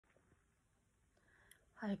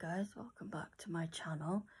Hi guys, welcome back to my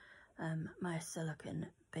channel, my silicone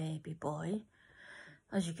baby boy.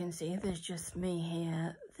 As you can see, there's just me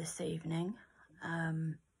here this evening.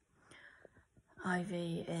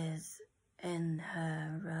 Ivy is in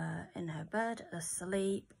her bed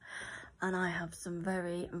asleep, and I have some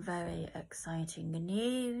very exciting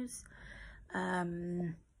news.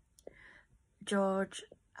 George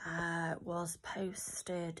was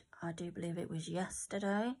posted, I do believe it was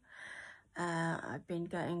yesterday. I've been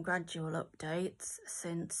getting gradual updates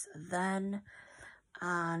since then,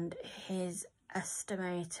 and his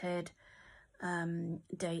estimated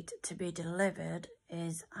date to be delivered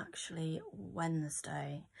is actually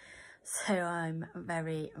Wednesday. So I'm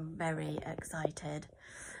very excited.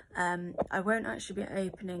 I won't actually be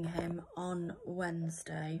opening him on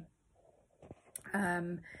Wednesday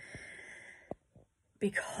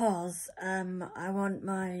because I want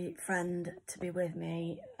my friend to be with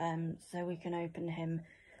me so we can open him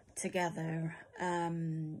together,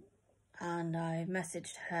 and I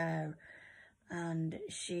messaged her, and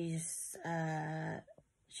she's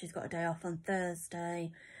got a day off on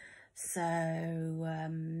Thursday,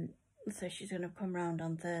 so so she's going to come round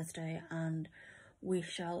on Thursday and we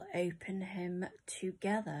shall open him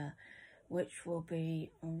together, which will be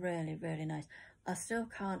really nice. I still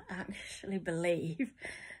can't actually believe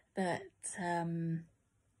that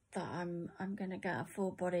that I'm gonna get a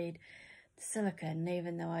full-bodied silicone,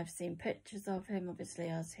 even though I've seen pictures of him, obviously,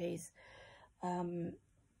 as he's come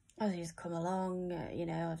along. You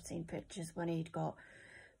know, I've seen pictures when he'd got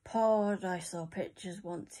pawed. I saw pictures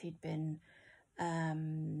once he'd been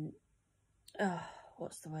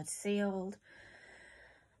sealed.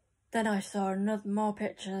 Then I saw more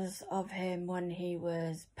pictures of him when he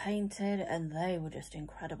was painted, and they were just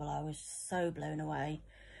incredible. I was so blown away.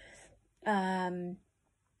 And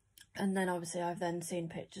then obviously I've then seen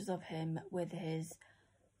pictures of him with his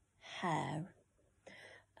hair.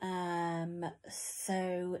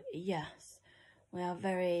 So yes, we are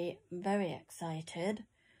very excited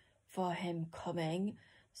for him coming.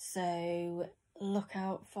 So look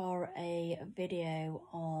out for a video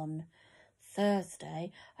on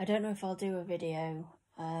Thursday. I don't know if I'll do a video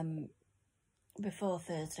before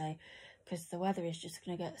Thursday, because the weather is just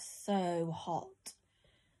going to get so hot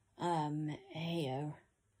here,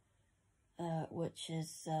 which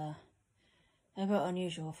is a bit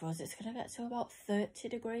unusual for us. It's going to get to about 30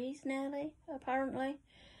 degrees nearly, apparently.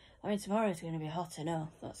 I mean, tomorrow's going to be hot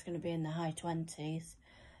enough. That's going to be in the high 20s.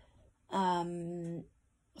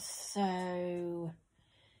 So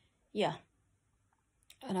yeah.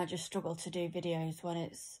 And I just struggle to do videos when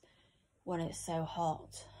it's so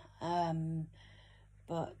hot.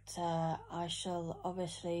 But I shall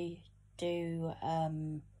obviously do a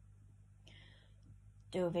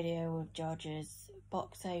video of George's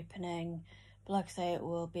box opening. But like I say, it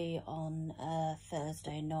will be on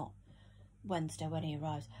Thursday, not Wednesday when he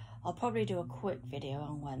arrives. I'll probably do a quick video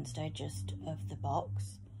on Wednesday just of the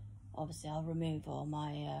box. Obviously, I'll remove all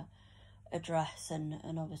my address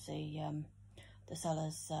and obviously the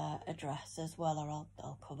seller's address as well, or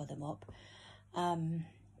I'll cover them up.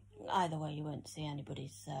 Either way, you won't see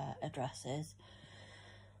anybody's addresses.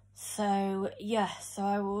 So yeah, so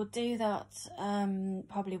I will do that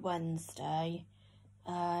probably Wednesday.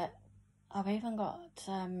 I've even got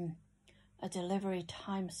a delivery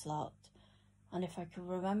time slot, and if I can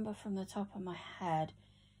remember from the top of my head,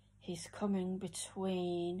 he's coming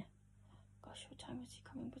between, gosh, what time is he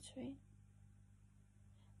coming between?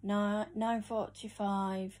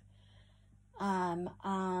 9:45 and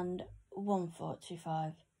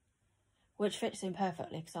 1:45, which fits in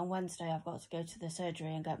perfectly because on Wednesday I've got to go to the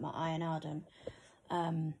surgery and get my INR done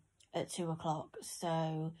at 2 o'clock.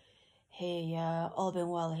 So he, all being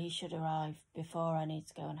well, he should arrive before I need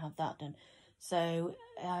to go and have that done. So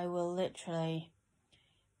I will literally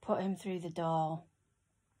put him through the door,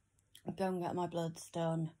 go and get my bloods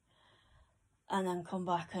done, and then come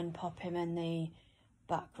back and pop him in the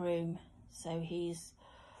back room, so he's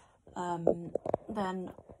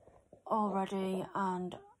then all ready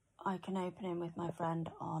and I can open him with my friend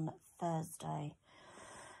on Thursday.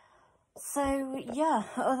 So yeah,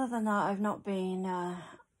 other than that, I've not been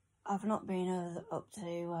up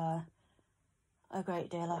to a great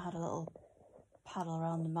deal. I had a little paddle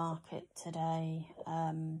around the market today.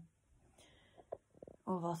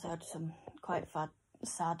 We've also had some quite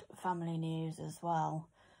sad family news as well.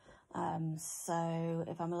 So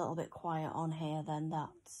if I'm a little bit quiet on here, then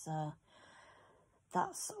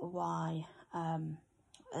that's why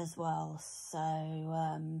as well. So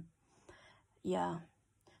yeah,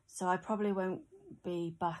 so I probably won't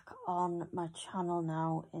be back on my channel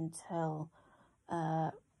now until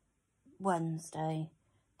Wednesday,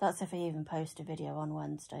 That's if I even post a video on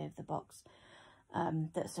Wednesday of the box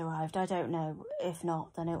that's arrived. I don't know. If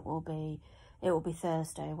not, then it will be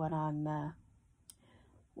Thursday when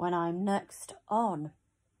I'm next on.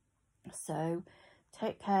 So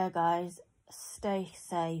take care, guys. Stay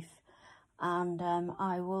safe, and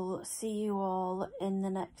I will see you all in the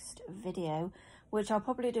next video, which I'll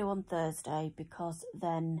probably do on Thursday, because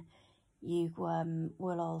then you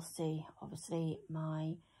will all see, obviously,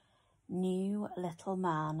 my new little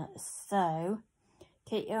man. So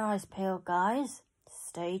keep your eyes peeled, guys.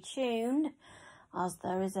 Stay tuned, as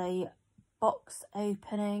there is a box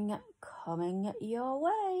opening coming your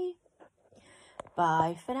way.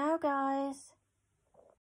 Bye for now, guys.